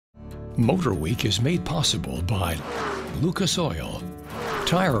MotorWeek is made possible by Lucas Oil,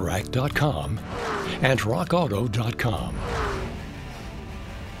 TireRack.com, and RockAuto.com.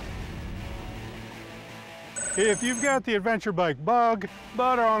 If you've got the adventure bike bug,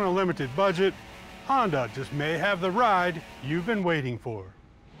 but are on a limited budget, Honda just may have the ride you've been waiting for.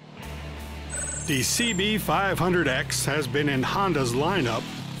 The CB500X has been in Honda's lineup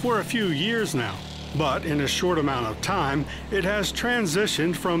for a few years now, but in a short amount of time, it has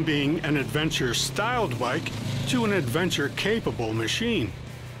transitioned from being an adventure-styled bike to an adventure-capable machine.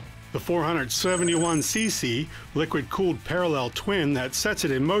 The 471cc liquid-cooled parallel twin that sets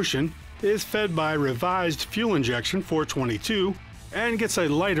it in motion is fed by revised fuel injection 422 and gets a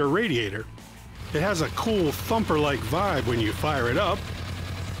lighter radiator. It has a cool thumper-like vibe when you fire it up,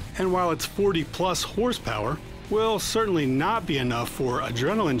 and while its 40-plus horsepower will certainly not be enough for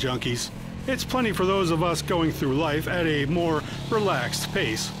adrenaline junkies, it's plenty for those of us going through life at a more relaxed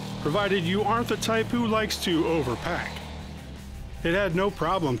pace, provided you aren't the type who likes to overpack. It had no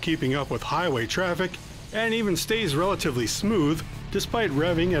problem keeping up with highway traffic and even stays relatively smooth despite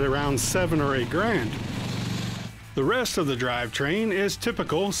revving at around 7 or 8 grand. The rest of the drivetrain is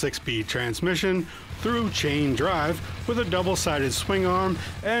typical 6-speed transmission through chain drive with a double-sided swing arm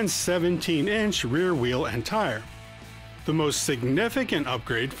and 17-inch rear wheel and tire. The most significant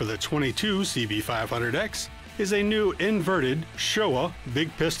upgrade for the 22 CB500X is a new inverted Showa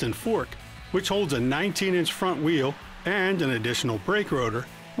big piston fork, which holds a 19-inch front wheel and an additional brake rotor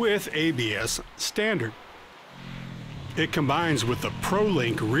with ABS standard. It combines with the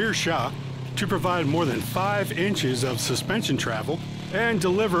ProLink rear shock to provide more than 5 inches of suspension travel and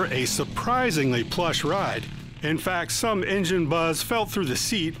deliver a surprisingly plush ride. In fact, some engine buzz felt through the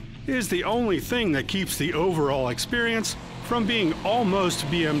seat is the only thing that keeps the overall experience from being almost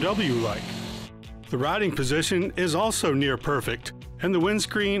BMW-like. The riding position is also near perfect, and the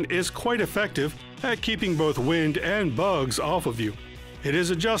windscreen is quite effective at keeping both wind and bugs off of you. It is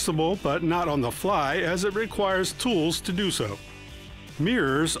adjustable, but not on the fly, as it requires tools to do so.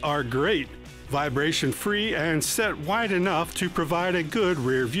 Mirrors are great, vibration-free and set wide enough to provide a good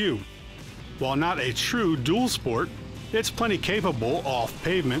rear view. While not a true dual sport, it's plenty capable off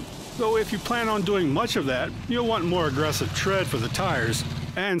pavement, though if you plan on doing much of that, you'll want more aggressive tread for the tires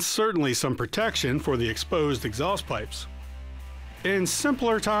and certainly some protection for the exposed exhaust pipes. In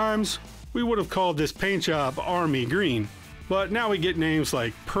simpler times, we would have called this paint job Army Green, but now we get names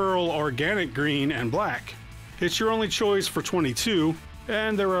like Pearl Organic Green and Black. It's your only choice for 22,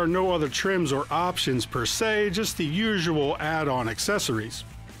 and there are no other trims or options per se, just the usual add-on accessories.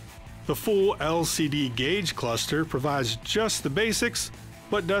 The full LCD gauge cluster provides just the basics,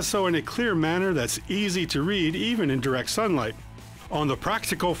 but does so in a clear manner that's easy to read even in direct sunlight. On the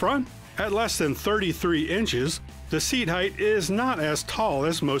practical front, at less than 33 inches, the seat height is not as tall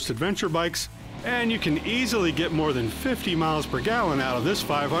as most adventure bikes, and you can easily get more than 50 miles per gallon out of this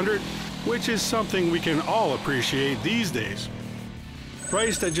 500, which is something we can all appreciate these days.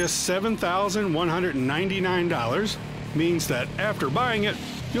 Priced at just $7,199 means that after buying it,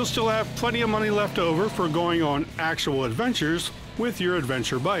 you'll still have plenty of money left over for going on actual adventures with your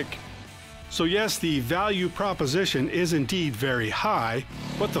adventure bike. So yes, the value proposition is indeed very high,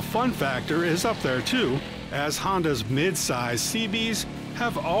 but the fun factor is up there too, as Honda's mid-size CBs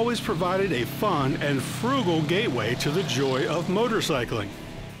have always provided a fun and frugal gateway to the joy of motorcycling.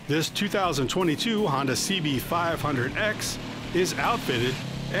 This 2022 Honda CB500X is outfitted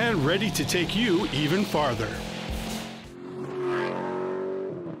and ready to take you even farther.